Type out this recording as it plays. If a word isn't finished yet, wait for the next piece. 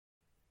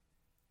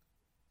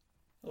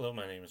Hello,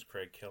 my name is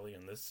Craig Kelly,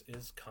 and this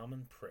is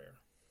Common Prayer.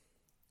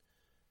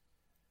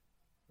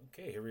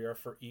 Okay, here we are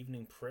for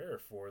evening prayer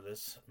for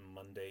this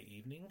Monday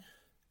evening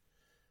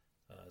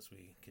as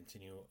we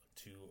continue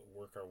to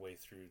work our way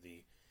through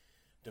the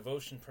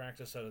devotion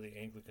practice out of the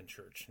Anglican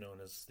Church known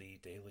as the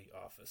Daily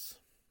Office.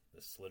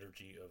 This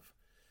liturgy of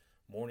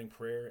morning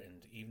prayer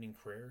and evening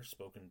prayer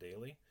spoken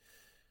daily.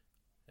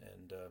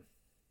 And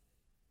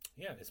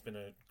it's been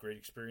a great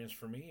experience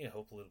for me.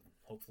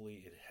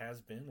 Hopefully it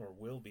has been or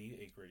will be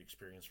a great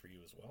experience for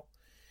you as well.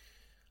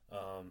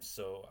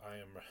 So I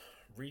am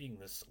reading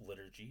this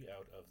liturgy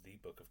out of the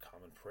Book of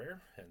Common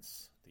Prayer,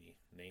 hence the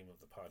name of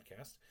the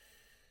podcast.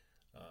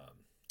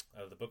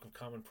 Out of the Book of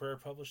Common Prayer,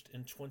 published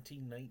in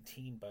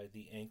 2019 by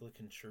the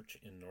Anglican Church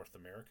in North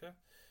America.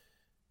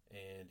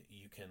 And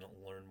you can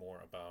learn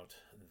more about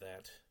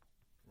that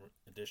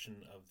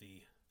edition of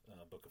the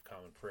Book of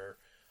Common Prayer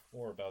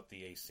or about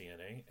the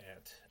ACNA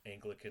at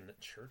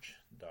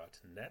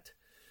anglicanchurch.net.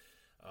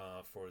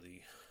 For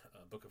the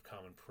Book of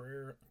Common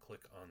Prayer,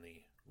 click on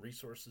the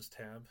Resources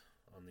tab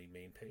on the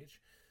main page.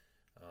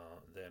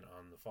 Then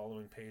on the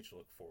following page,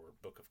 look for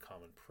Book of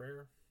Common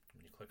Prayer.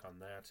 When you click on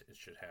that, it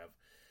should have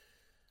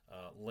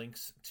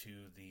links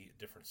to the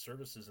different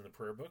services in the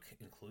prayer book,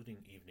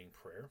 including evening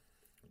prayer,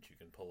 which you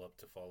can pull up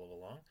to follow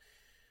along.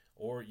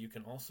 Or you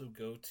can also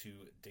go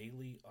to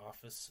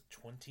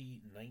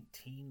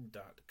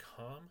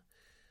dailyoffice2019.com.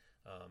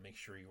 Make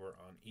sure you are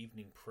on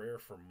evening prayer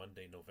for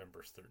Monday,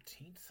 November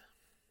 13th.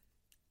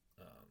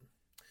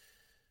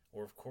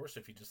 Or, of course,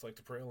 if you just like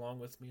to pray along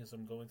with me as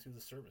I'm going through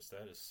the service,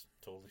 that is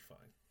totally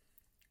fine.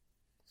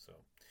 So,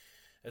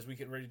 as we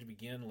get ready to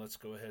begin, let's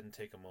go ahead and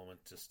take a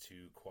moment just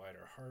to quiet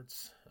our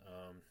hearts,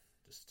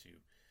 just to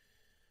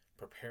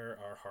prepare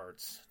our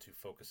hearts to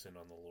focus in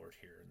on the Lord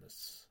here in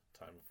this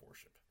time of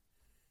worship.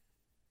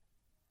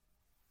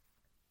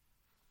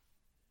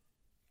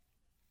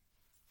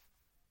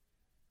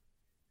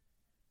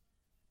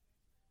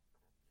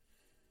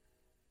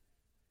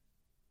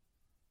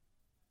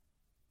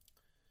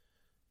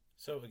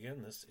 So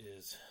again, this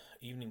is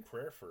evening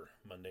prayer for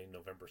Monday,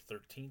 November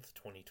 13th,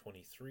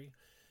 2023.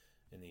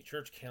 In the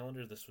church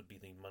calendar, this would be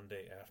the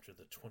Monday after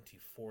the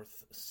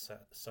 24th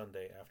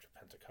Sunday after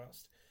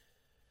Pentecost.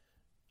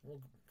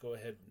 We'll go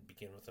ahead and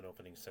begin with an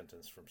opening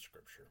sentence from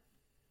Scripture.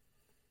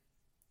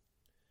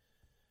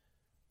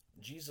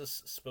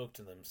 Jesus spoke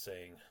to them,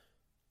 saying,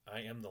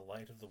 "I am the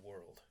light of the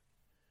world.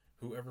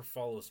 Whoever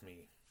follows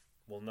me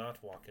will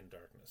not walk in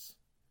darkness,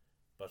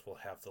 but will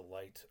have the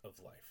light of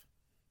life."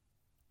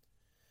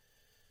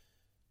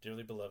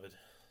 Dearly beloved,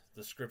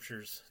 the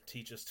Scriptures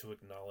teach us to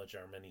acknowledge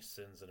our many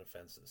sins and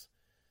offenses,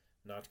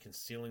 not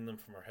concealing them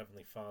from our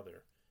Heavenly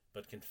Father,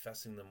 but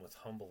confessing them with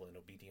humble and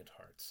obedient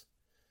hearts,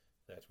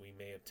 that we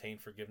may obtain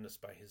forgiveness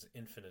by His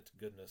infinite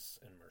goodness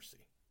and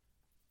mercy.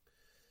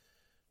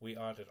 We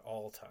ought at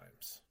all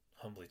times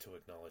humbly to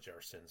acknowledge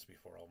our sins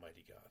before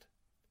Almighty God,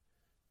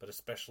 but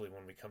especially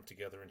when we come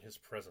together in His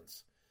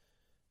presence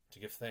to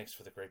give thanks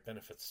for the great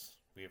benefits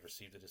we have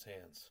received at His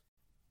hands,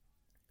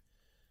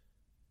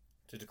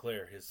 to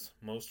declare His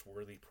most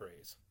worthy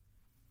praise,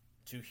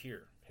 to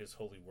hear His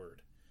holy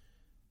word,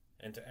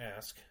 and to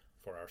ask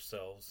for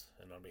ourselves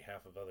and on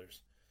behalf of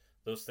others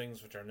those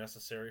things which are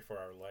necessary for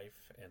our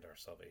life and our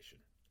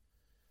salvation.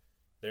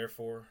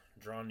 Therefore,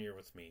 draw near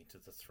with me to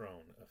the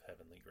throne of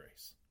heavenly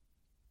grace.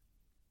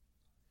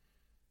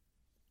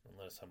 And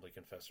let us humbly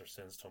confess our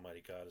sins to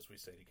Almighty God as we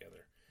say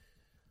together,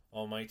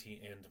 Almighty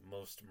and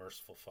most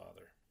merciful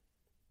Father,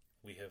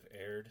 we have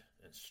erred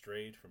and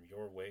strayed from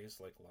your ways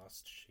like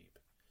lost sheep.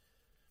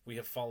 We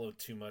have followed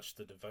too much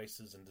the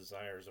devices and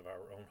desires of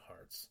our own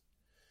hearts.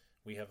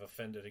 We have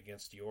offended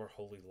against your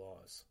holy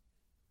laws.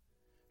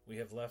 We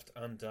have left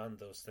undone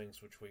those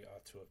things which we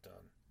ought to have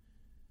done,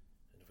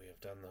 and we have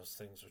done those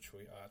things which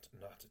we ought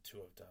not to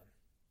have done.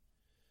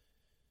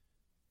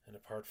 And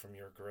apart from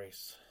your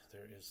grace,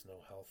 there is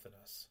no health in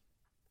us.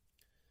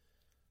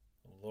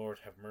 O Lord,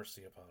 have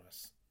mercy upon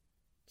us.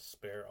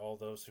 Spare all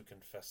those who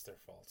confess their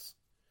faults.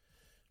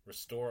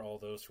 Restore all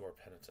those who are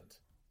penitent,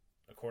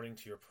 according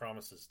to your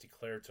promises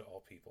declared to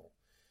all people,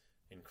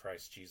 in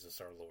Christ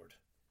Jesus our Lord.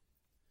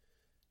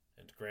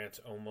 And grant,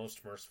 O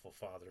most merciful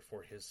Father,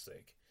 for His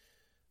sake,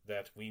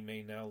 that we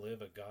may now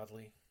live a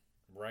godly,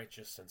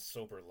 righteous, and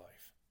sober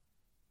life,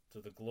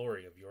 to the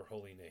glory of your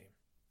holy name.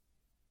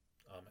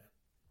 Amen.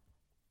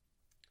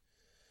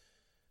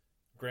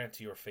 Grant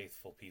to your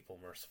faithful people,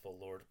 merciful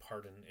Lord,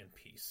 pardon and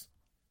peace,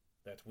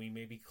 that we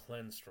may be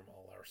cleansed from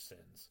all our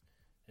sins,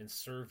 and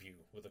serve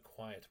you with a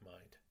quiet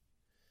mind.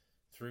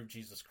 Through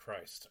Jesus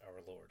Christ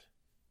our Lord.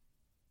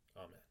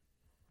 Amen.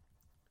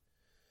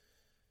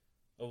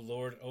 O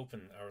Lord,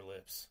 open our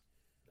lips,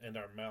 and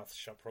our mouth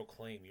shall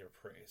proclaim your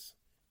praise.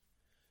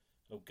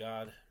 O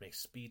God, make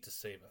speed to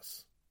save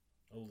us.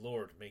 O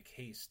Lord, make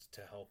haste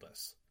to help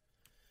us.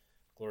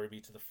 Glory be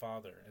to the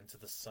Father, and to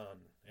the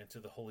Son, and to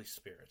the Holy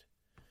Spirit,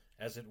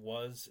 as it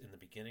was in the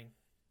beginning,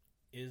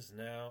 is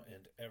now,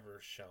 and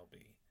ever shall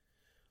be,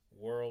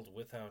 world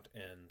without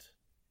end.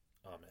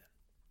 Amen.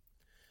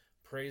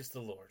 Praise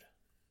the Lord.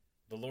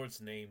 The Lord's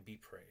name be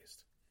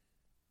praised.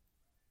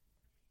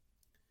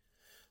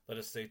 Let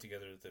us say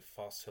together the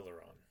Phos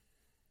Hilaron.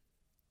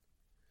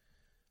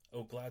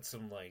 O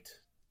gladsome light,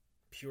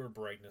 pure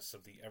brightness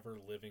of the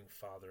ever-living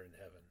Father in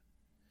heaven,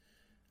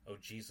 O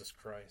Jesus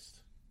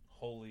Christ,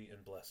 holy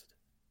and blessed.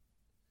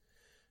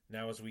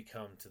 Now as we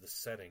come to the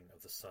setting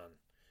of the sun,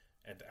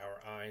 and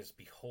our eyes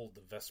behold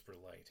the vesper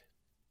light,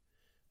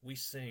 we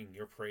sing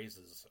your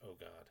praises, O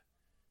God,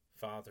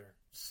 Father,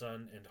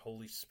 Son, and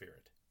Holy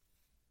Spirit.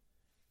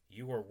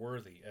 You are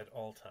worthy at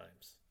all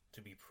times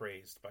to be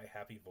praised by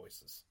happy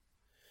voices,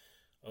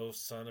 O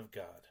Son of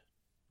God,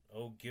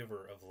 O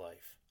Giver of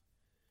life,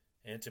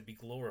 and to be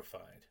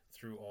glorified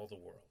through all the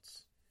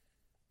worlds.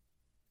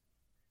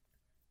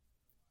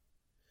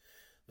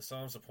 The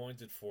Psalms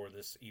appointed for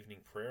this evening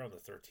prayer on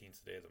the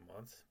 13th day of the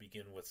month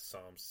begin with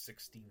Psalm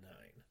 69.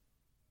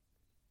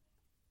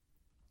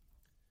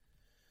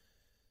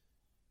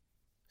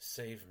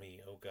 Save me,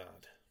 O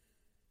God,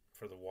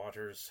 for the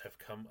waters have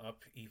come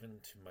up even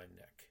to my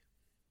neck.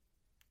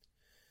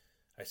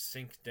 I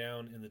sink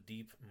down in the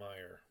deep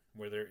mire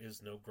where there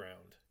is no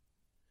ground.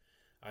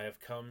 I have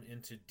come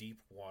into deep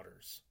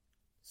waters,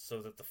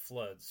 so that the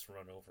floods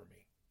run over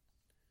me.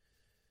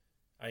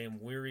 I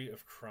am weary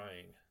of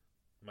crying.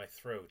 My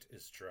throat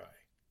is dry.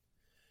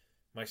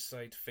 My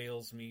sight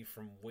fails me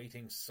from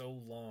waiting so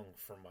long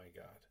for my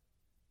God.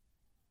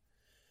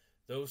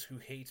 Those who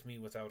hate me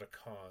without a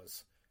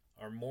cause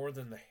are more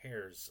than the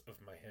hairs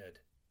of my head.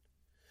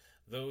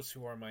 Those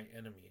who are my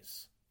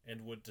enemies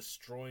and would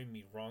destroy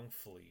me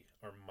wrongfully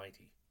are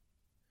mighty.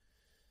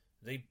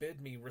 They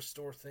bid me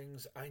restore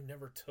things I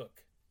never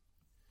took.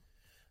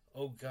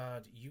 O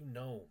God, you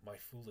know my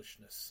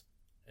foolishness,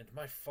 and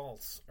my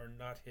faults are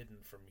not hidden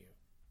from you.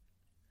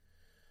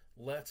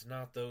 Let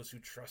not those who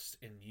trust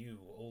in you,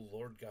 O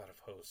Lord God of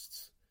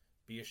hosts,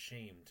 be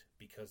ashamed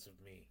because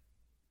of me.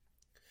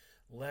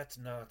 Let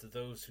not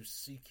those who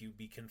seek you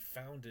be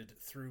confounded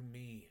through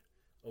me,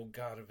 O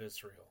God of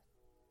Israel.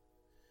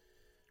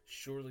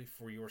 Surely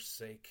for your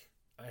sake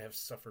I have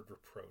suffered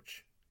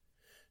reproach.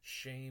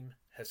 Shame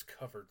has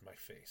covered my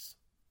face.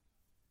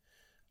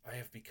 I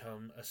have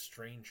become a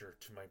stranger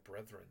to my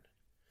brethren,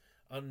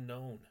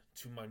 unknown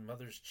to my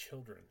mother's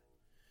children,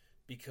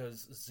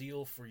 because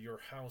zeal for your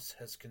house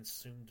has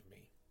consumed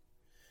me,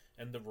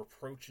 and the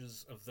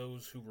reproaches of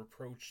those who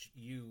reproached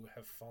you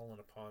have fallen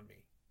upon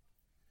me.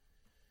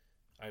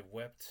 I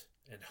wept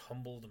and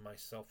humbled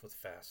myself with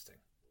fasting,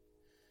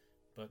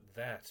 but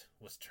that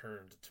was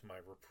turned to my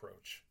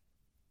reproach.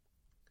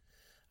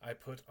 I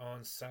put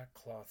on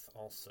sackcloth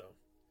also,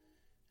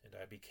 and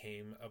I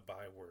became a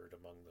byword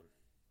among them.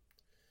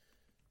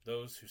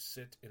 Those who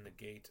sit in the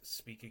gate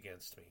speak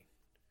against me,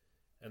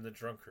 and the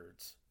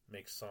drunkards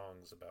make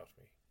songs about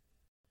me.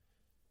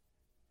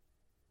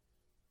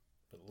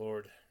 But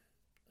Lord,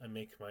 I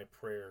make my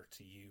prayer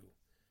to you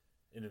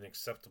in an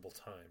acceptable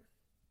time.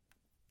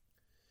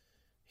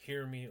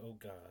 Hear me, O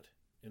God,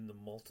 in the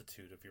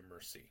multitude of your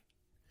mercy,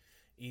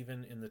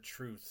 even in the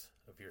truth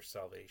of your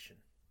salvation.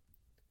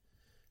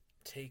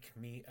 Take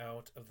me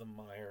out of the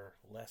mire,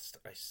 lest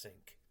I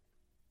sink.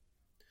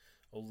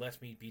 O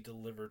let me be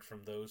delivered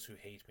from those who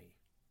hate me,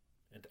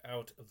 and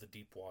out of the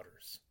deep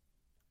waters.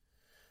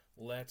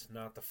 Let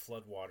not the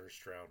flood waters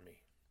drown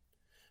me,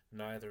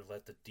 neither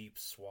let the deep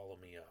swallow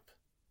me up,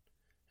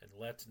 and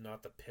let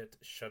not the pit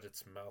shut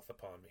its mouth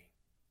upon me.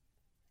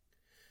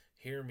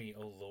 Hear me,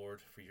 O Lord,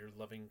 for your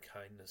loving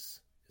kindness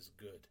is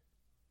good.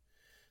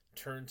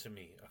 Turn to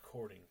me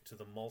according to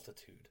the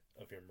multitude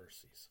of your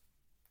mercies,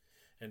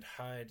 and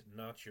hide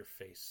not your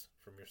face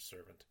from your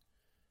servant,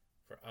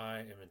 for I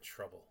am in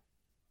trouble.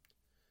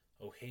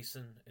 O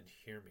hasten and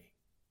hear me.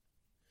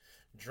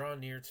 Draw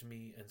near to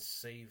me and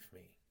save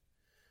me.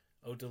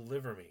 O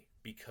deliver me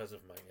because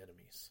of my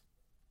enemies.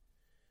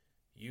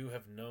 You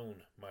have known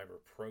my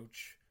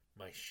reproach,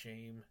 my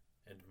shame,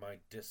 and my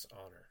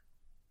dishonor.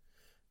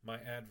 My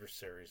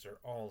adversaries are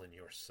all in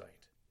your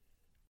sight.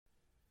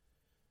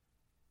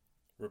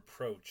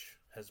 Reproach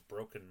has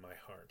broken my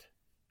heart.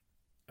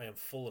 I am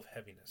full of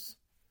heaviness.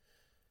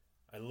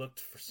 I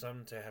looked for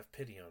some to have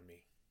pity on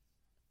me,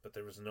 but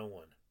there was no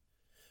one,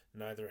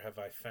 neither have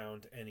I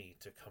found any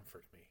to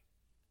comfort me.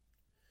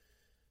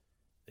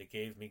 They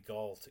gave me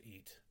gall to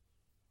eat,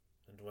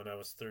 and when I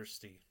was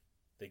thirsty,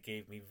 they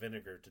gave me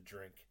vinegar to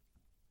drink.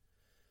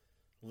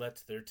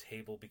 Let their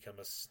table become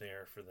a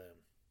snare for them,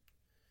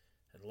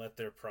 and let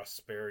their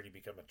prosperity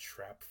become a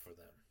trap for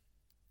them.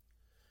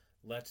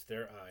 Let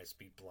their eyes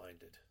be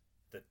blinded,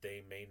 that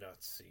they may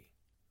not see,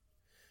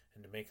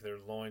 and make their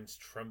loins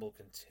tremble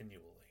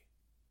continually.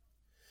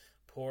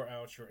 Pour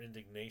out your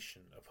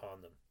indignation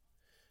upon them,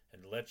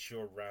 and let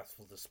your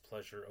wrathful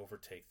displeasure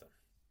overtake them.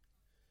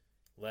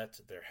 Let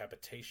their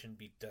habitation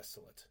be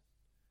desolate,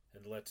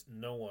 and let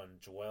no one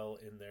dwell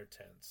in their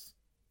tents.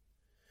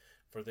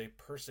 For they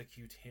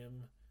persecute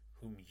him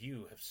whom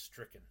you have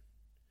stricken,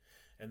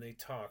 and they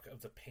talk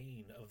of the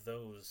pain of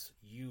those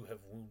you have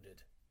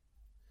wounded.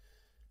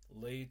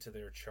 Lay to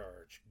their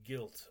charge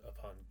guilt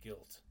upon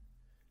guilt,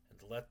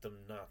 and let them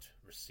not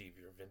receive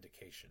your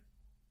vindication.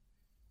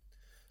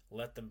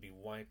 Let them be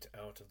wiped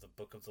out of the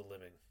book of the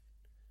living,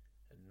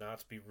 and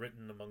not be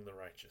written among the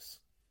righteous.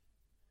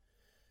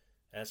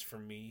 As for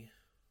me,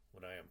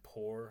 when I am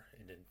poor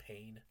and in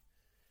pain,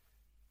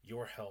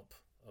 your help,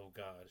 O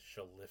God,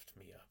 shall lift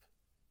me up.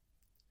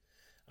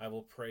 I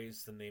will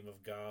praise the name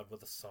of God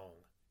with a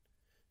song,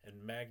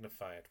 and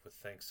magnify it with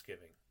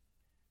thanksgiving.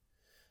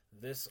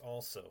 This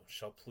also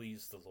shall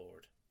please the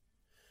Lord,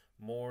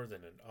 more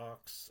than an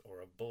ox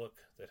or a bullock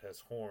that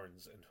has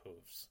horns and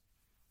hooves.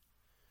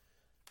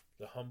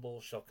 The humble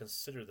shall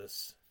consider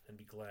this and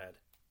be glad.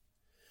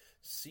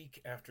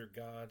 Seek after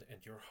God,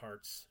 and your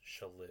hearts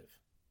shall live.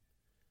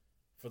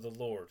 For the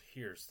Lord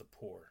hears the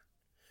poor,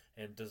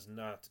 and does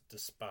not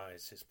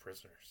despise his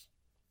prisoners.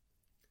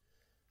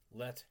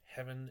 Let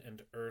heaven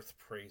and earth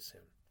praise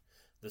him,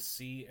 the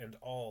sea and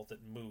all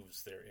that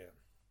moves therein.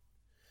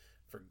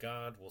 For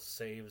God will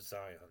save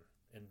Zion,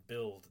 and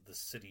build the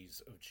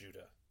cities of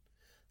Judah,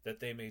 that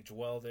they may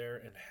dwell there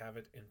and have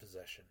it in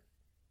possession.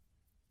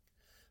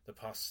 The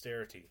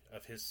posterity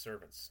of his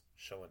servants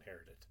shall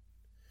inherit it,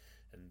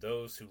 and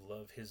those who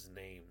love his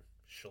name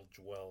shall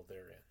dwell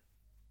therein.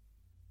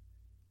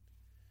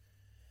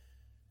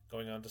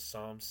 Going on to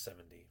Psalm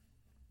 70.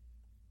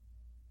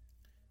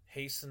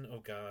 Hasten, O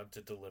God,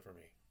 to deliver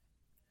me.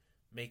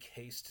 Make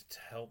haste to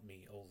help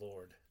me, O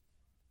Lord.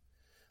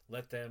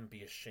 Let them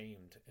be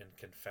ashamed and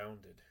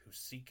confounded who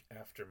seek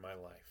after my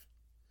life.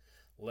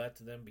 Let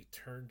them be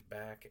turned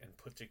back and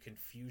put to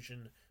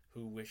confusion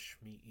who wish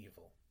me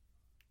evil.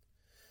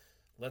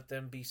 Let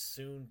them be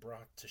soon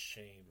brought to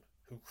shame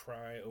who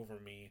cry over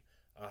me,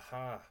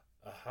 Aha,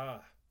 aha!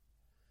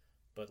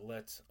 But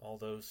let all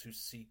those who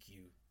seek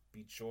you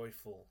be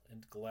joyful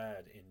and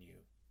glad in you,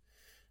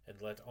 and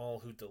let all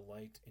who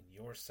delight in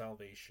your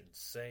salvation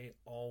say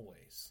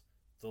always,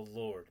 The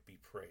Lord be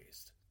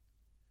praised.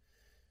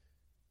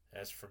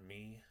 As for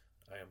me,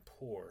 I am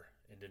poor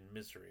and in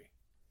misery.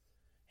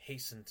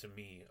 Hasten to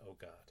me, O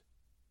God.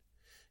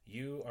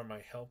 You are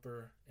my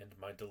helper and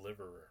my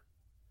deliverer.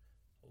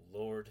 O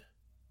Lord,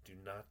 do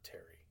not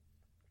tarry.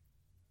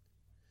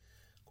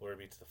 Glory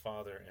be to the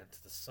Father, and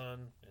to the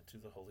Son, and to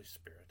the Holy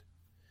Spirit,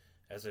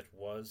 as it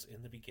was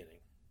in the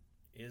beginning,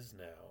 is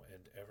now,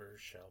 and ever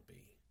shall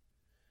be,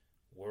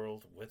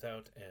 world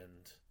without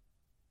end.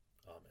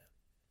 Amen.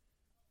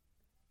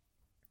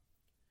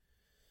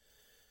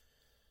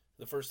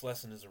 The first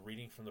lesson is a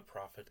reading from the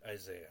prophet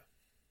Isaiah,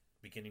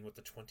 beginning with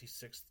the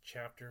 26th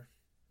chapter,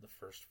 the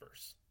first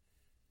verse.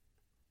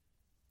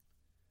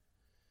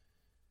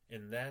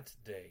 In that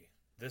day,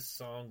 this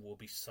song will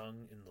be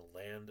sung in the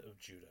land of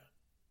Judah.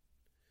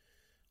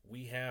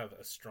 We have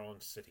a strong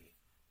city.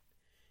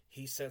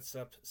 He sets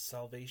up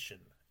salvation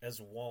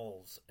as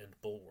walls and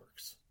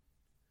bulwarks.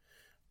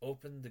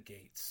 Open the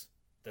gates,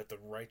 that the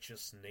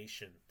righteous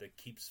nation that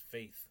keeps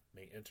faith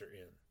may enter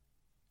in.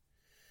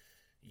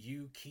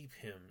 You keep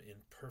him in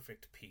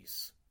perfect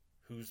peace,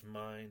 whose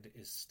mind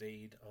is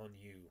stayed on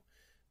you,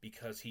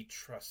 because he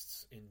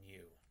trusts in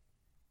you.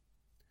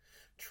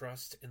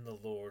 Trust in the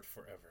Lord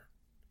forever,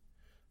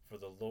 for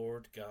the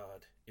Lord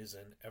God is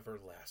an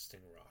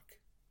everlasting rock.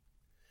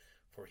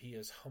 For he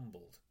has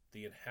humbled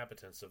the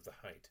inhabitants of the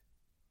height,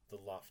 the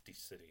lofty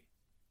city.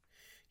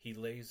 He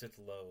lays it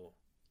low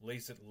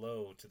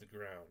to the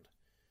ground,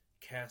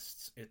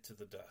 casts it to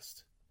the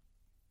dust.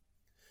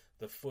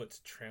 The foot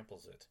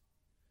tramples it,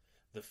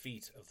 the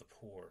feet of the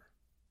poor,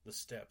 the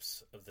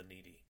steps of the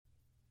needy.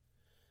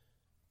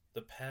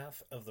 The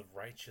path of the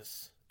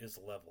righteous is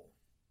level.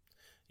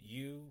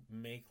 You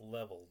make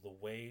level the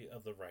way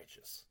of the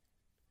righteous.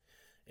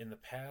 In the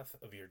path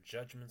of your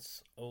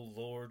judgments, O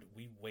Lord,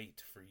 we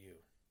wait for you.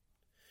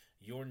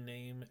 Your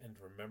name and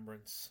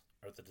remembrance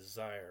are the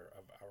desire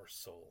of our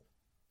soul.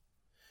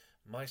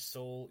 My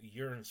soul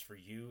yearns for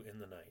you in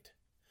the night.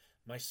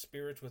 My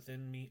spirit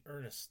within me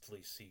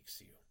earnestly seeks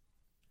you.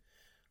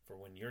 For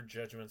when your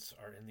judgments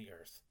are in the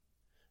earth,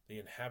 the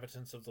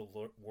inhabitants of the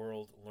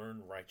world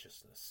learn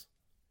righteousness.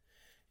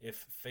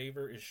 If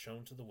favor is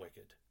shown to the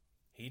wicked,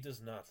 he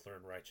does not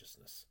learn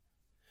righteousness.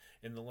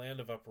 In the land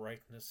of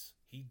uprightness,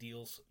 he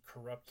deals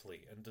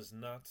corruptly and does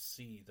not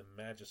see the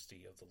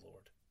majesty of the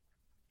Lord.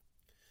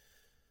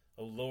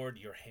 O Lord,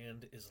 your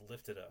hand is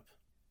lifted up,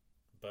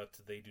 but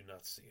they do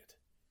not see it.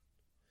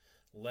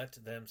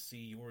 Let them see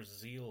your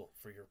zeal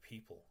for your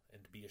people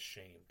and be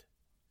ashamed.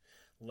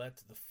 Let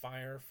the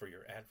fire for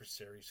your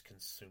adversaries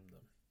consume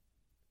them.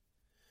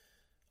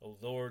 O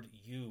Lord,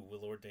 you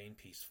will ordain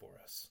peace for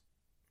us,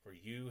 for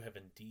you have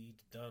indeed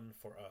done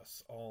for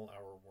us all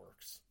our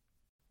works.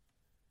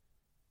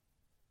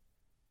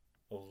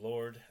 O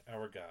Lord,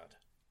 our God,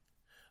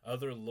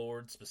 other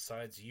lords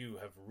besides you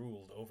have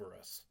ruled over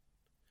us,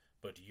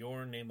 but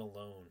your name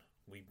alone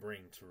we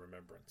bring to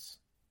remembrance.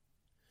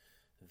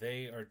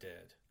 They are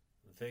dead,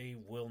 they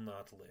will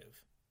not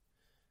live.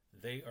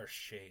 They are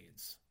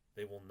shades,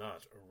 they will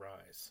not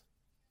arise.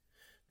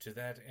 To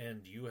that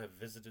end you have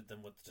visited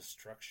them with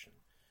destruction,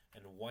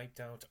 and wiped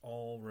out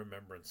all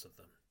remembrance of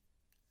them.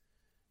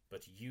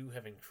 But you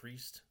have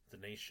increased the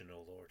nation,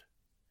 O Lord.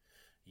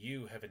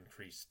 You have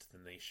increased the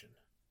nation.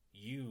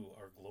 You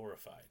are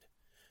glorified.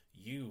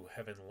 You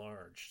have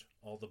enlarged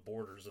all the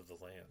borders of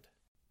the land.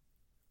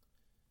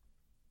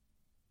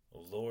 O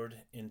Lord,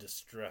 in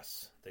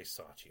distress they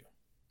sought you.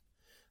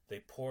 They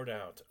poured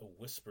out a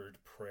whispered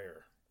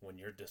prayer when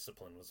your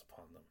discipline was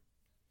upon them.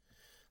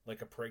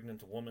 Like a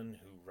pregnant woman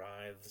who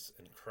writhes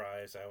and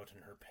cries out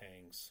in her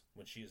pangs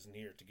when she is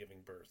near to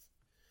giving birth,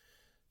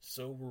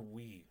 so were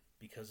we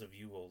because of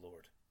you, O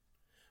Lord.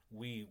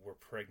 We were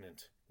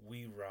pregnant,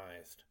 we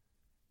writhed,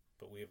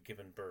 but we have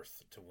given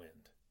birth to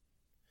wind.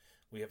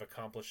 We have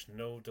accomplished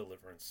no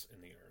deliverance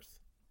in the earth,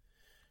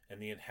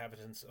 and the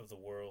inhabitants of the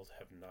world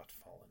have not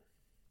fallen.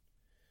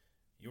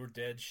 Your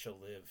dead shall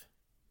live,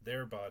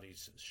 their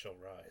bodies shall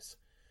rise.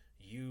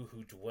 You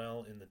who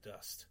dwell in the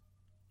dust,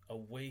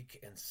 awake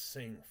and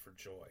sing for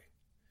joy.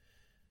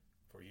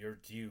 For your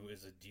dew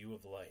is a dew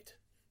of light,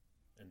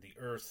 and the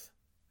earth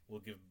will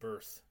give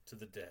birth to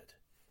the dead.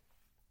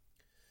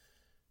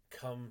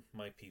 Come,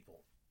 my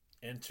people,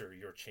 enter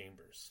your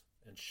chambers,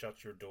 and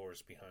shut your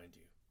doors behind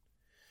you.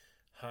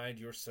 Hide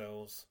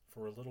yourselves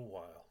for a little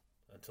while,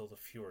 until the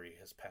fury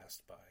has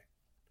passed by.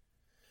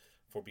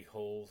 For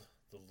behold,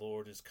 the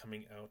Lord is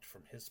coming out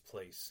from his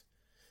place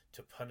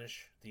to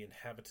punish the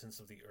inhabitants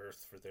of the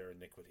earth for their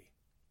iniquity.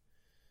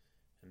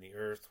 And the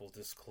earth will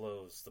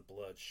disclose the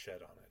blood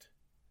shed on it,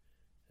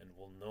 and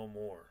will no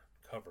more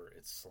cover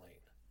its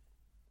slain.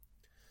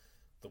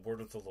 The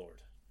word of the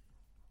Lord.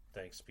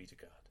 Thanks be to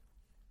God.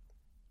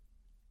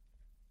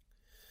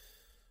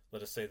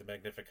 Let us say the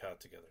Magnificat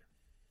together.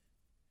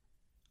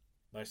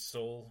 My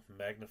soul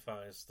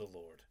magnifies the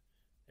Lord,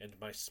 and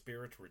my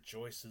spirit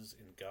rejoices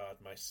in God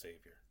my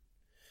Saviour.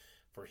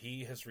 For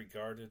he has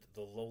regarded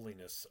the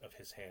lowliness of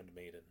his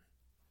handmaiden.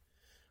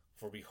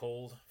 For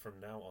behold,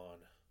 from now on,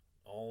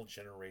 all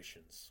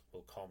generations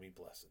will call me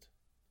blessed.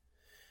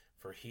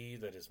 For he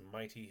that is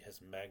mighty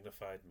has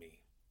magnified me,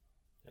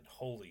 and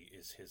holy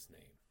is his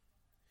name.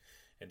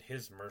 And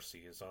his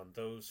mercy is on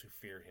those who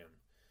fear him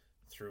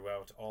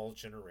throughout all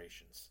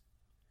generations.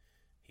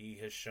 He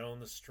has shown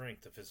the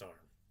strength of his arm.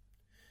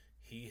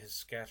 He has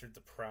scattered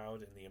the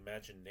proud in the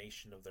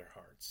imagination of their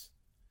hearts.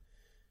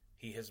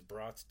 He has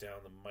brought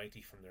down the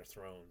mighty from their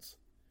thrones,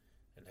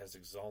 and has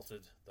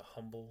exalted the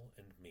humble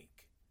and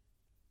meek.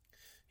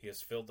 He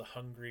has filled the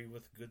hungry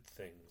with good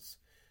things,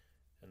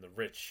 and the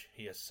rich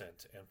he has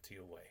sent empty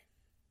away.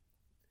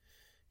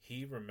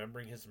 He,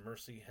 remembering his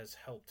mercy, has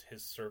helped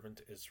his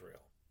servant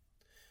Israel,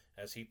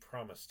 as he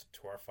promised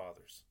to our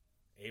fathers,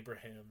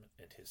 Abraham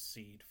and his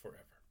seed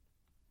forever.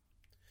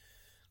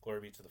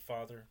 Glory be to the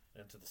Father,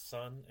 and to the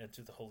Son, and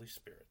to the Holy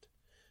Spirit,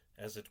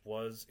 as it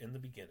was in the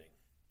beginning,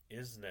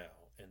 is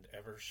now, and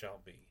ever shall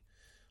be,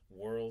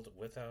 world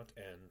without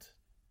end.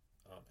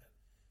 Amen.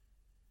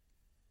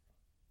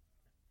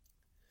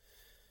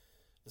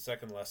 The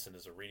second lesson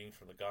is a reading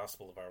from the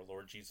Gospel of our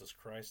Lord Jesus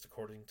Christ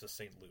according to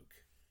St. Luke,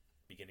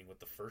 beginning with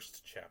the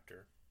first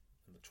chapter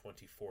and the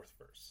 24th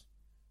verse.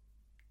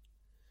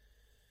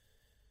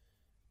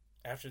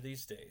 After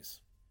these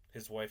days,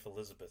 his wife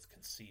Elizabeth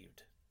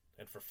conceived,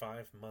 and for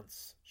 5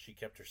 months she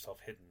kept herself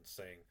hidden,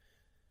 saying,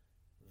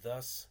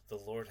 Thus the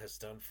Lord has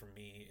done for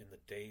me in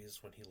the days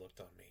when he looked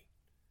on me,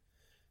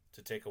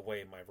 to take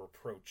away my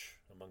reproach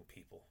among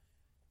people.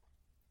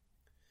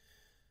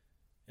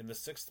 In the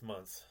 6th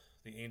month,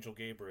 the angel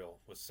Gabriel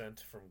was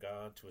sent from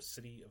God to a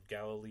city of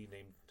Galilee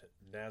named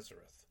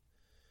Nazareth,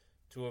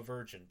 to a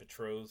virgin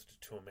betrothed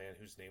to a man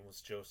whose name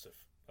was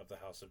Joseph, of the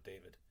house of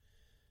David,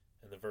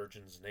 and the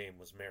virgin's name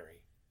was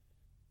Mary.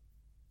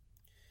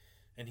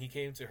 And he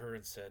came to her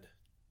and said,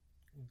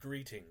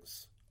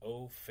 Greetings,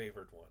 O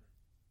favored one,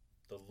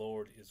 the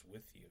Lord is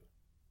with you.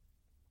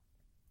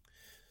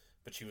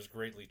 But she was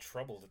greatly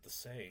troubled at the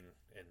saying,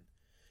 and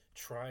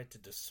tried to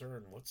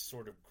discern what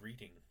sort of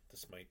greeting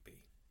this might be.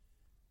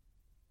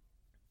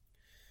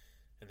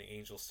 And the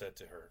angel said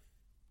to her,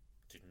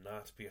 Do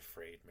not be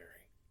afraid,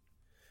 Mary,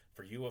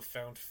 for you have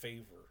found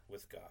favor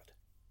with God.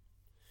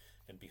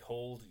 And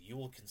behold, you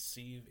will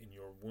conceive in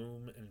your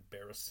womb and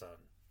bear a son,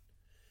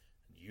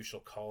 and you shall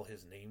call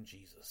his name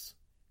Jesus.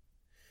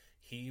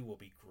 He will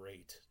be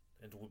great,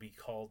 and will be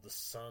called the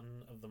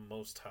Son of the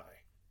Most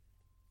High.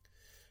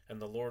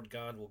 And the Lord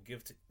God will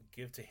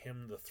give to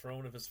him the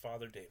throne of his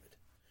father David,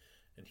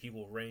 and he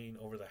will reign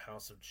over the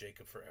house of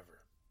Jacob forever,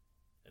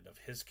 and of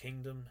his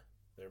kingdom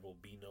there will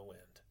be no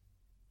end.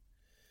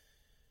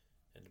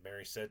 And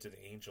Mary said to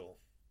the angel,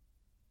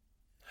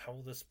 How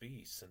will this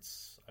be,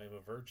 since I am a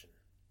virgin?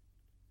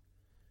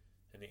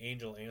 And the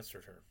angel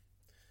answered her,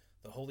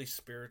 The Holy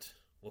Spirit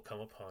will come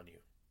upon you,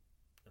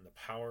 and the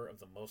power of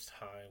the Most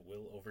High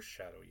will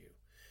overshadow you.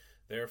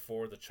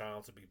 Therefore the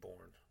child to be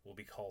born will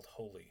be called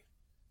Holy,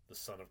 the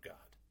Son of God.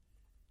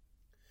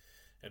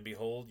 And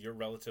behold, your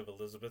relative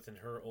Elizabeth in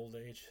her old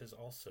age has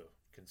also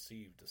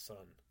conceived a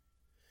son.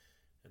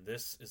 And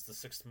this is the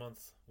 6th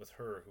month with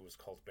her who was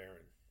called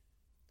barren.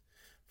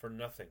 For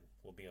nothing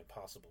will be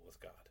impossible with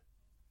God.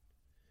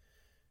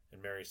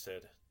 And Mary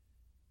said,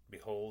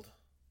 Behold,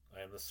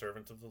 I am the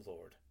servant of the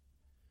Lord.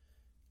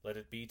 Let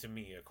it be to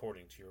me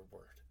according to your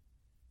word.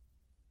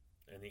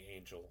 And the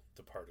angel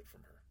departed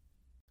from her.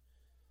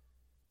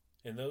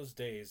 In those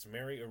days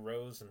Mary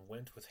arose and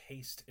went with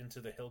haste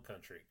into the hill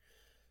country,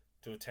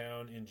 to a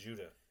town in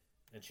Judah,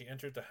 And she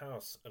entered the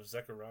house of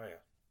Zechariah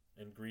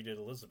and greeted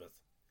Elizabeth.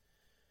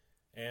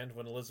 And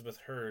when Elizabeth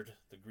heard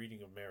the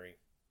greeting of Mary,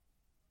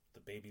 the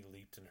baby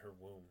leaped in her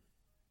womb.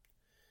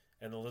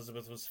 And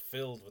Elizabeth was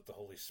filled with the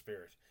Holy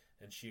Spirit,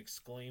 and she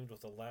exclaimed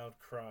with a loud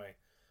cry,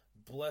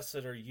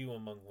 "Blessed are you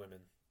among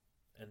women,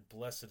 and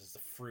blessed is the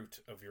fruit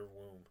of your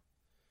womb.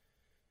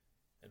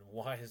 And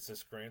why is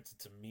this granted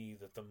to me,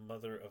 that the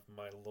mother of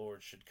my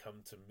Lord should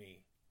come to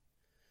me?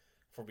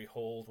 For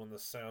behold, when the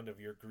sound of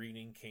your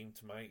greeting came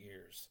to my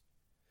ears,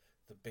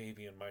 the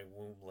baby in my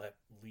womb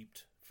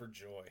leaped for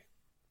joy.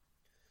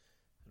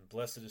 And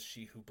blessed is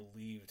she who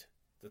believed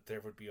that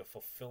there would be a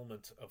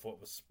fulfillment of what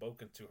was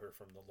spoken to her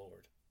from the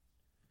Lord."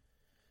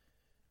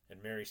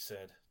 And Mary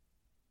said,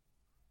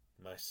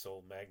 "My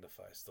soul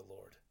magnifies the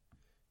Lord,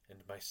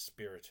 and my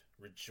spirit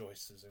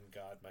rejoices in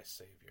God my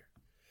Savior.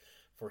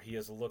 For he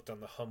has looked on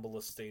the humble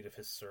estate of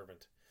his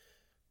servant.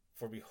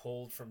 For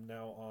behold, from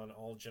now on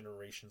all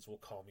generations will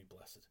call me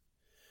blessed.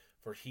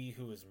 For he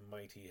who is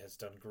mighty has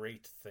done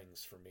great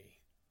things for me,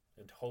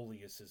 and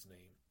holy is his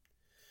name.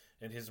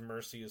 And his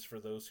mercy is for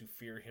those who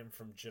fear him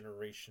from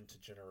generation to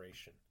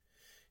generation.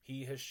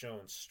 He has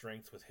shown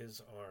strength with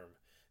his arm.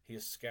 He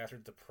has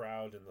scattered the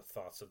proud in the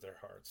thoughts of their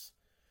hearts.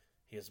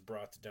 He has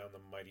brought down the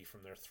mighty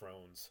from their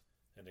thrones,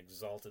 and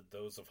exalted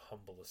those of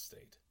humble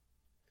estate.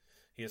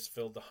 He has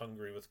filled the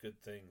hungry with good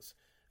things,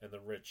 and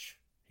the rich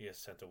he has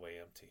sent away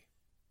empty.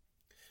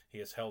 He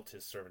has helped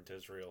his servant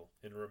Israel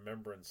in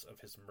remembrance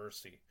of his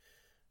mercy,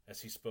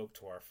 as he spoke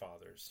to our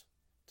fathers,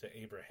 to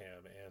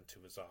Abraham and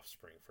to his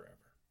offspring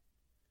forever."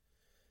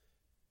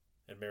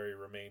 And Mary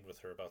remained with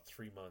her about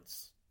 3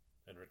 months,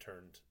 and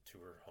returned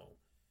to her home.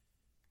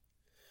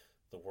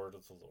 The word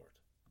of the Lord.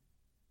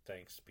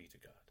 Thanks be to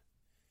God.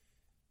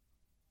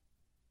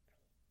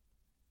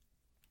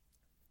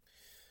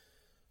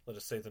 Let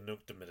us say the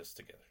Nunc Dimittis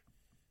together.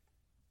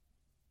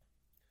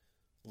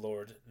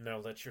 Lord, now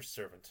let your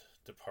servant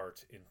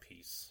depart in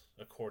peace,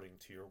 according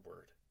to your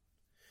word.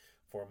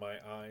 For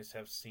my eyes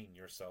have seen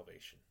your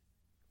salvation,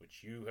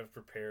 which you have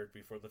prepared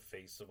before the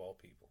face of all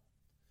people,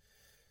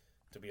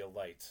 to be a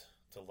light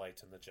to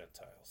lighten the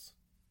Gentiles,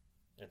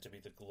 and to be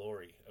the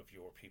glory of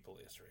your people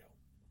Israel.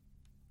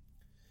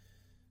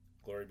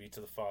 Glory be to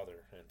the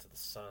Father, and to the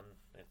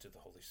Son, and to the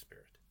Holy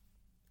Spirit,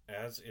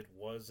 as it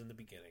was in the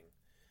beginning,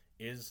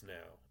 is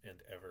now,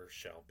 and ever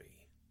shall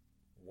be,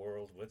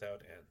 world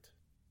without end.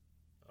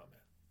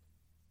 Amen.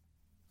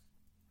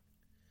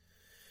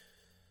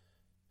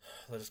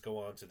 Let us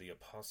go on to the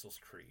Apostles'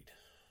 Creed.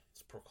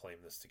 Let's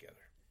proclaim this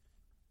together.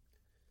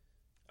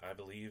 I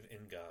believe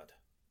in God,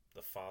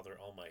 the Father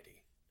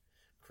Almighty,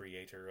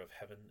 creator of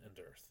heaven and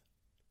earth.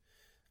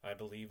 I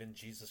believe in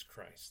Jesus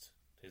Christ,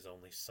 his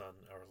only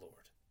Son, our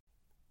Lord.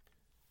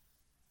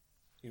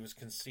 He was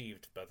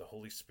conceived by the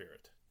Holy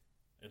Spirit,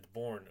 and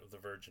born of the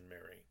Virgin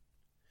Mary.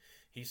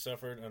 He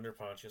suffered under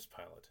Pontius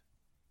Pilate,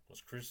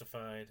 was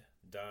crucified,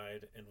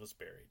 died, and was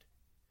buried.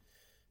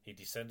 He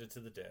descended to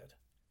the dead.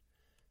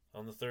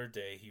 On the 3rd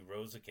day he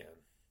rose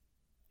again.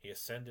 He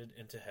ascended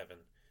into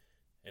heaven,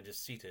 and is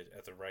seated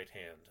at the right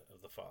hand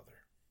of the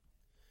Father.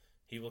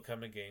 He will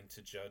come again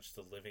to judge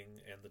the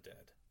living and the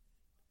dead.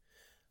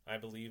 I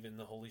believe in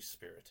the Holy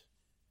Spirit,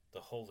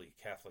 the holy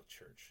Catholic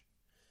Church,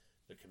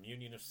 the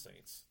communion of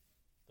saints,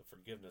 the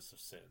forgiveness of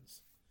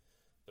sins,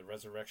 the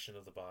resurrection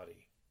of the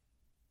body,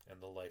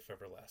 and the life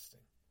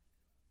everlasting.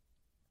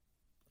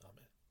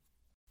 Amen.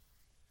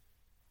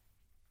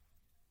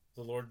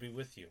 The Lord be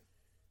with you,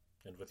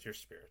 and with your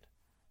spirit.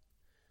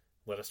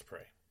 Let us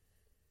pray.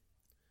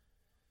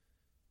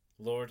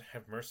 Lord,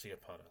 have mercy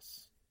upon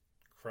us.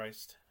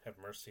 Christ, have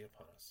mercy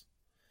upon us.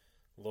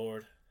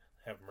 Lord,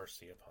 have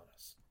mercy upon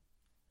us.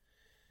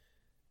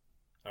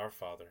 Our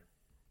Father,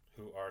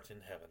 who art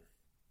in heaven,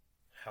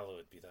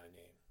 hallowed be thy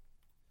name.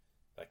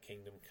 Thy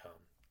kingdom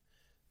come,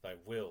 thy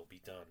will be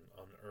done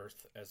on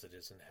earth as it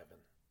is in heaven.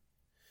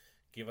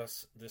 Give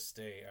us this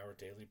day our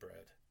daily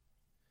bread,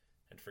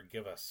 and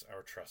forgive us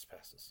our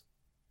trespasses,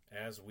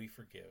 as we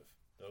forgive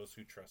those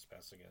who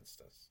trespass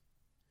against us.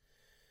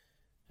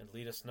 And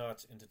lead us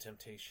not into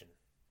temptation,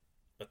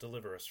 but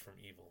deliver us from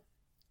evil.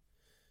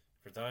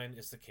 For thine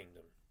is the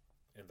kingdom,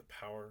 and the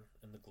power,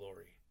 and the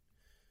glory,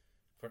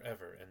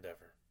 forever and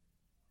ever.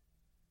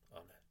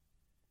 Amen.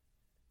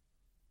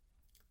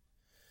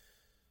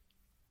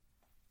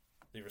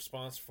 The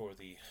response for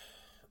the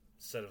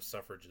set of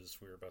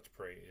suffrages we are about to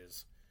pray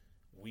is,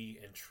 "We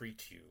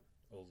entreat you,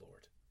 O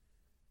Lord."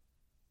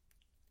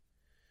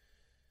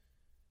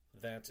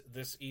 That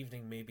this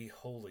evening may be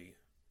holy,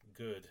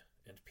 good,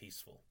 and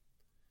peaceful,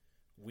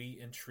 we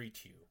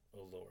entreat you,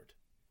 O Lord.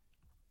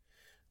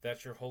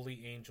 That your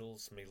holy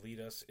angels may lead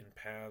us in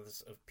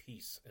paths of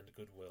peace and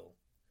goodwill,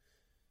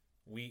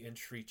 we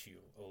entreat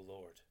you, O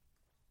Lord.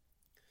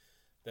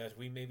 That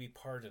we may be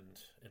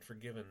pardoned and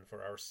forgiven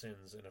for our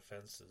sins and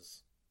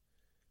offenses,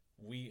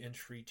 we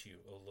entreat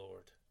you, O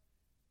Lord.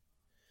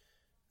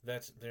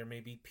 That there may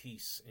be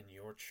peace in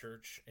your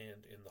church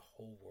and in the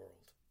whole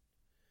world,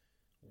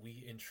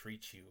 we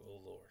entreat you, O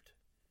Lord.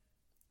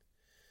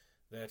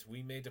 That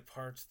we may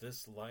depart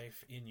this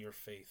life in your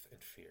faith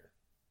and fear,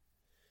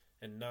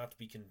 and not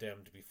be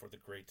condemned before the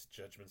great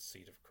judgment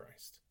seat of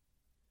Christ.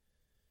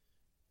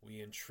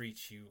 We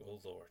entreat you, O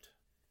Lord,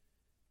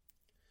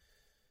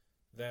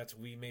 that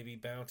we may be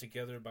bound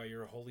together by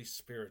your Holy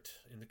Spirit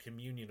in the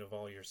communion of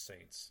all your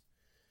saints,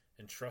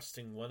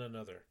 entrusting one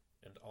another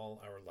and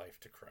all our life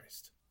to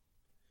Christ.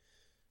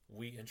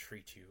 We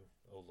entreat you,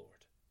 O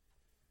Lord.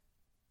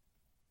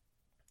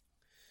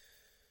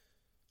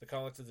 The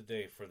collect of the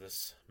day for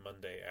this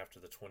Monday after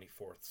the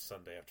 24th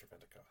Sunday after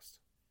Pentecost.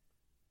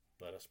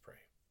 Let us pray.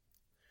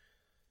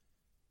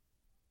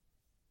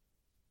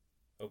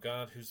 O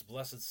God, whose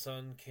blessed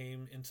Son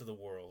came into the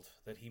world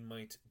that he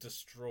might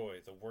destroy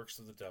the works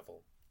of the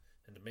devil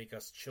and make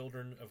us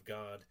children of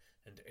God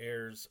and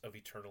heirs of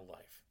eternal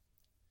life,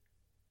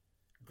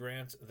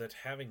 grant that,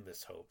 having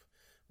this hope,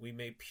 we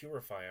may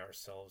purify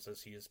ourselves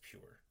as he is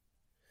pure,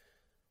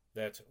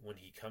 that when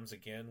he comes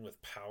again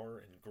with power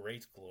and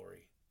great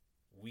glory,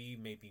 we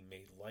may be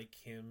made like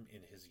him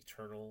in his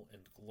eternal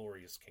and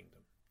glorious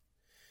kingdom,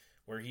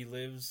 where he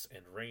lives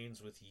and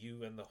reigns with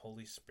you and the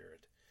Holy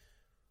Spirit,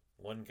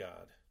 one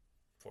God,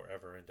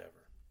 forever and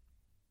ever.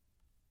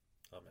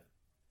 Amen.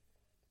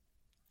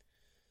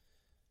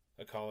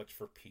 A collect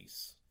for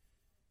peace.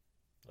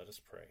 Let us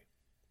pray.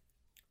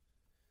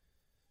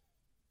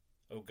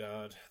 O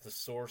God, the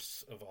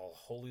source of all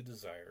holy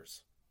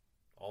desires,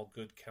 all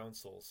good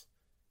counsels,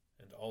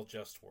 and all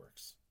just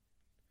works,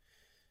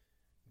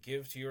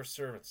 give to your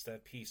servants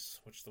that peace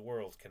which the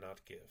world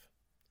cannot give,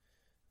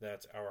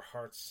 that our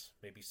hearts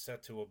may be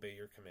set to obey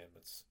your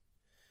commandments,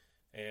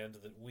 and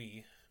that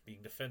we,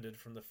 being defended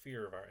from the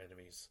fear of our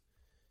enemies,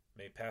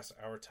 may pass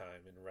our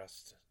time in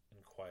rest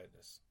and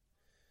quietness,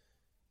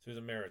 through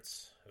the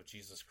merits of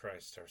Jesus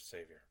Christ our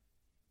Savior.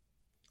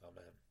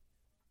 Amen.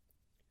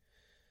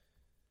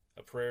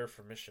 A prayer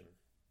for mission.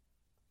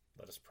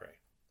 Let us pray.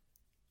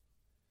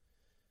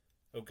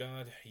 O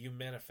God, you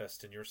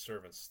manifest in your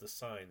servants the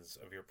signs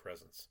of your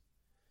presence.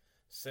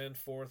 Send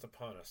forth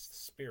upon us the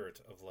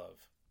Spirit of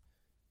love,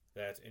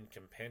 that in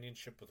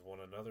companionship with one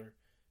another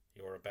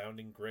your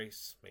abounding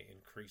grace may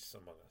increase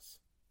among us.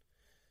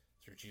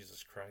 Through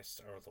Jesus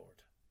Christ our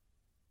Lord.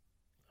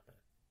 Amen.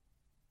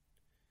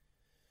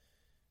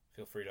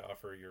 Feel free to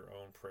offer your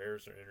own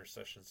prayers or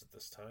intercessions at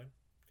this time.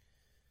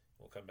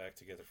 We'll come back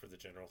together for the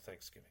general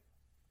thanksgiving.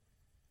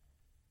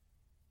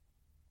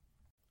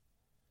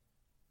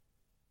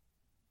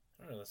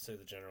 All right, let's say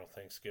the general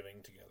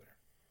thanksgiving together.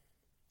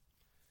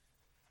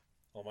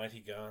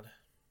 Almighty God,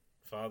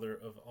 Father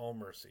of all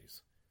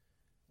mercies,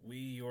 we,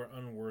 your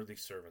unworthy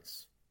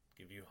servants,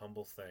 give you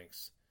humble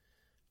thanks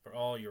for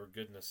all your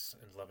goodness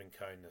and loving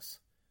kindness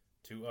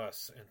to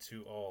us and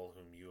to all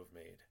whom you have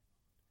made.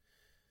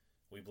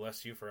 We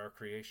bless you for our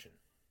creation,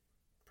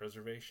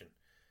 preservation,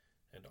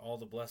 and all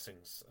the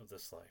blessings of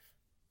this life,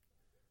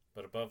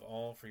 but above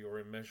all for your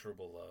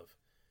immeasurable love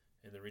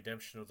in the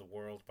redemption of the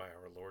world by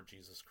our Lord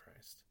Jesus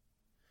Christ,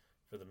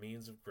 for the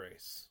means of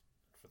grace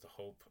and for the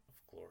hope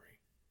of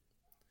glory.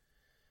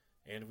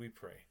 And we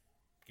pray,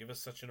 give us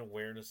such an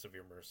awareness of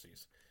your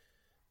mercies,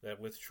 that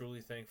with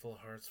truly thankful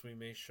hearts we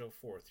may show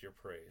forth your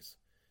praise,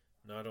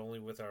 not only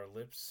with our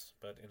lips,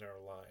 but in our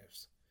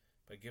lives,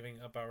 by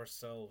giving up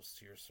ourselves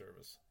to your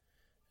service,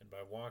 and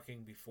by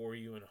walking before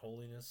you in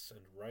holiness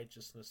and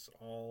righteousness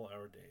all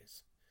our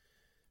days.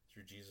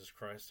 Through Jesus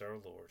Christ our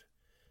Lord,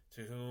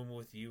 to whom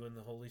with you and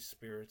the Holy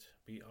Spirit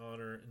be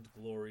honor and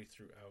glory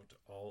throughout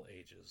all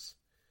ages.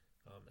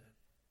 Amen.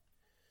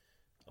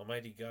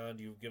 Almighty God,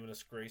 you have given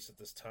us grace at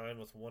this time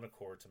with one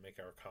accord to make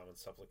our common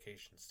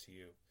supplications to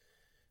you.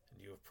 And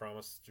you have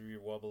promised through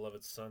your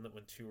well-beloved Son that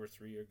when 2 or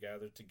 3 are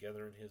gathered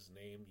together in his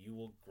name, you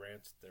will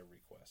grant their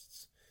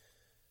requests.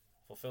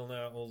 Fulfill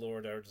now, O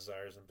Lord, our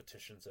desires and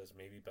petitions as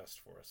may be best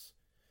for us,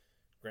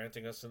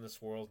 granting us in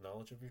this world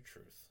knowledge of your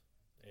truth,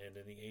 and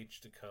in the age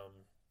to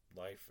come,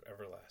 life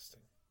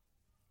everlasting.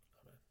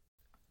 Amen.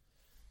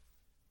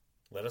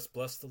 Let us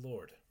bless the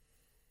Lord.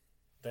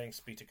 Thanks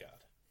be to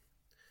God.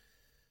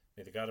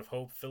 May the God of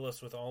hope fill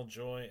us with all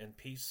joy and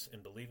peace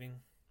in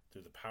believing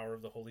through the power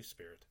of the Holy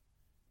Spirit.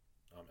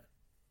 Amen.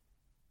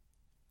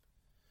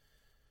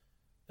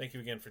 Thank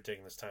you again for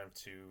taking this time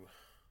to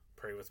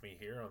pray with me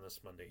here on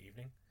this Monday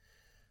evening.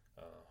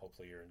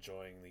 Hopefully you're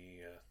enjoying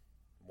the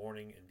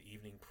morning and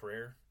evening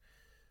prayer.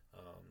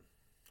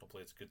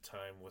 Hopefully it's a good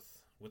time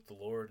with the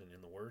Lord and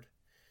in the Word.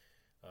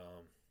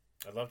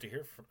 I'd love to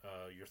hear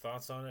your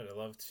thoughts on it. I'd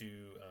love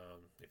to,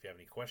 if you have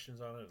any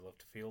questions on it, I'd love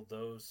to field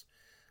those.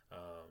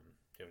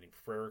 If you have any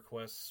prayer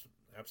requests,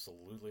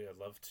 absolutely. I'd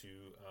love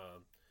to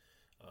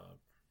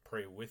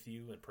pray with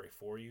you and pray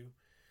for you.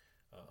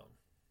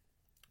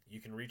 You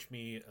can reach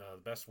me,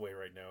 the best way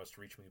right now is to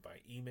reach me by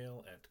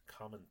email at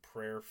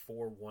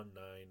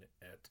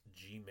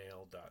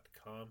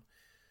commonprayer419@gmail.com.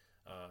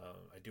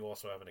 I do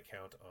also have an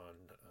account on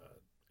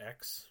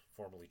X,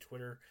 formerly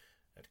Twitter,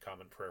 at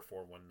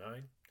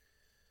commonprayer419.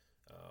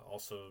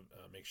 Also,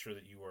 make sure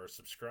that you are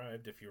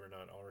subscribed if you are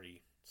not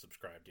already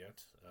subscribed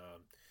yet.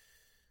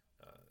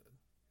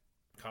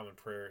 Common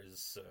Prayer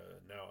is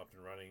now up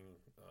and running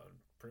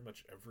on pretty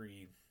much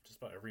just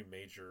about every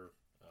major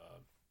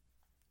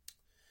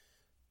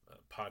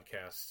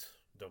podcast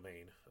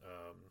domain,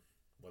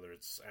 whether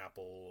it's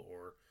Apple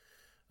or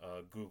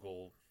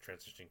Google,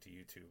 transitioning to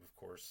YouTube, of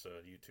course,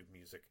 YouTube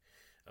Music,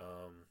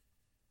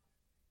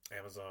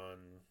 Amazon,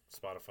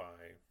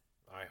 Spotify,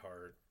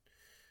 iHeart,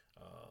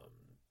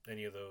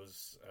 any of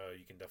those,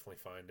 you can definitely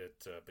find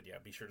it. But yeah,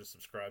 be sure to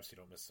subscribe so you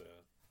don't miss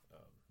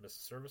a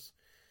service.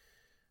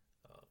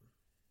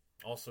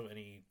 Also,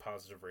 any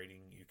positive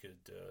rating you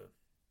could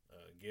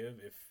give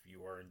if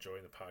you are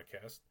enjoying the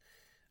podcast.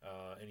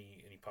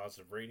 Any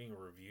positive rating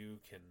or review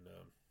can,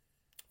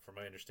 from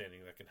my understanding,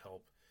 that can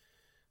help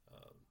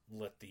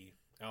let the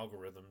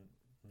algorithm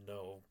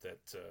know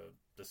that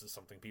this is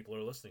something people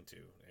are listening to,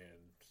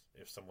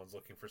 and if someone's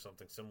looking for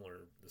something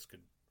similar, this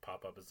could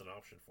pop up as an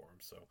option for them.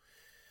 So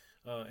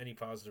any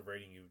positive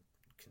rating you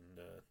can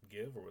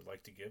give or would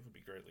like to give would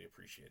be greatly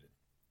appreciated.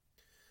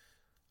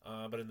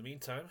 But in the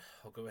meantime,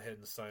 I'll go ahead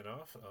and sign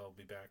off. I'll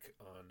be back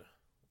on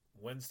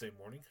Wednesday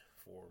morning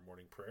for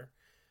morning prayer.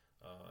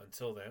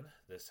 Until then,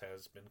 this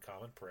has been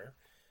Common Prayer.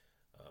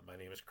 My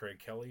name is Craig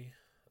Kelly.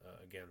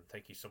 Again,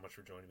 thank you so much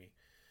for joining me.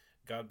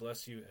 God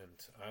bless you,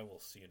 and I will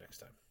see you next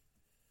time.